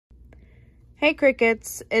Hey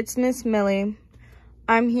Crickets, it's Miss Millie.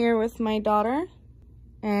 I'm here with my daughter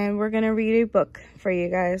and we're gonna read a book for you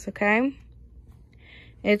guys, okay?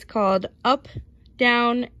 It's called Up,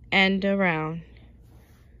 Down, and Around.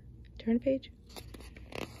 Turn the page.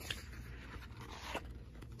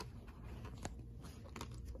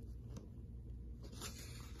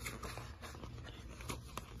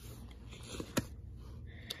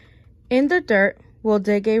 In the dirt, we'll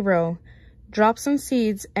dig a row, drop some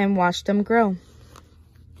seeds and watch them grow.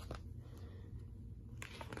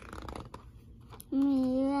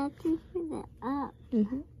 You have to put it up.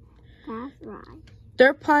 That's right.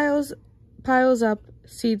 Dirt piles up,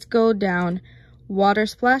 seeds go down, water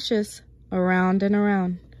splashes around and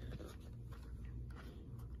around.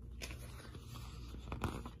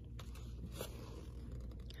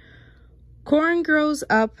 Corn grows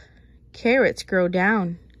up, carrots grow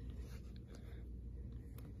down.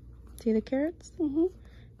 See the carrots?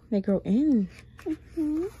 They grow in. Look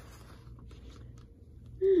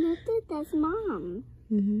at that's Mom.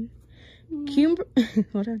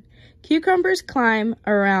 Hold on. Cucumbers climb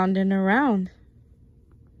around and around.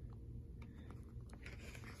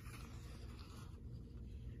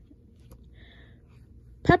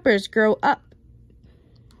 Peppers grow up.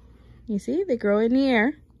 You see, they grow in the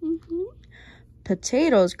air.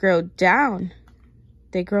 Potatoes grow down.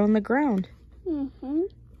 They grow in the ground.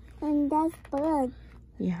 And that's blood.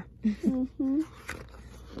 Yeah.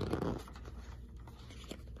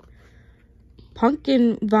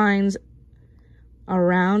 Pumpkin vines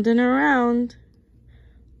around and around.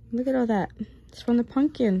 Look at all that. It's from the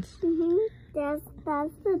pumpkins. That's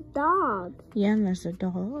the dog. Yeah, and there's a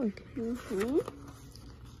dog.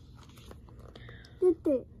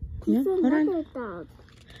 Yeah, hold on. Another dog.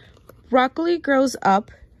 Broccoli grows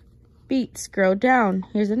up. Beets grow down.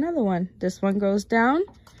 Here's another one. This one grows down.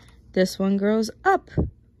 This one grows up.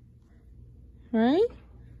 Right?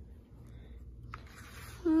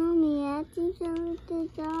 Mommy, I think so with the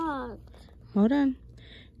dog. Hold on.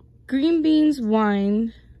 Green beans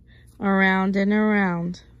wind around and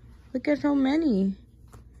around. Look at how many.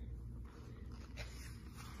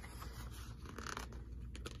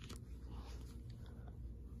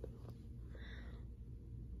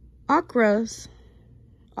 Okra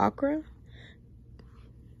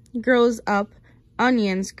grows up,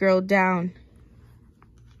 onions grow down.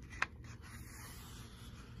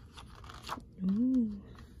 Ooh.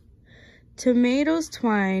 Tomatoes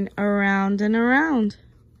twine around and around.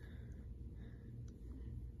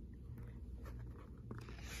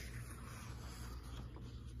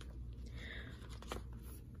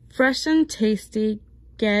 Fresh and tasty,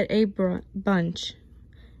 get a bunch.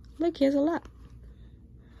 Look, here's a lot.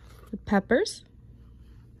 The peppers.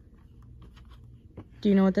 Do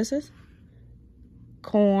you know what this is?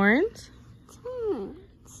 Corns.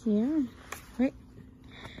 Yeah. Right.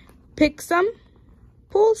 Pick some,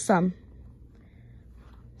 pull some.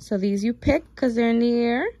 So these you pick because they're in the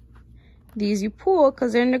air. These you pull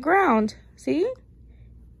because they're in the ground. See? You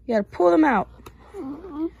gotta pull them out.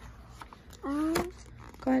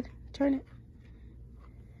 Go ahead, turn it.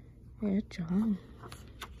 Good job.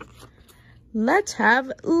 Let's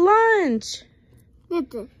have lunch.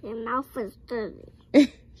 Your mouth is dirty.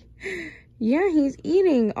 Yeah, he's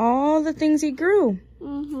eating all the things he grew.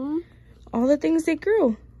 All the things they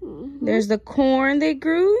grew. There's the corn they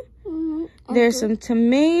grew. There's some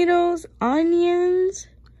tomatoes, onions.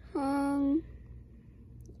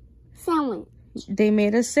 Sandwich. They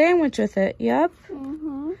made a sandwich with it. Yep.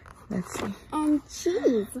 Let's see. And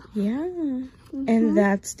cheese. Yeah. And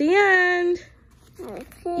that's the end.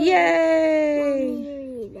 Okay. Yay! Let me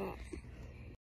read it.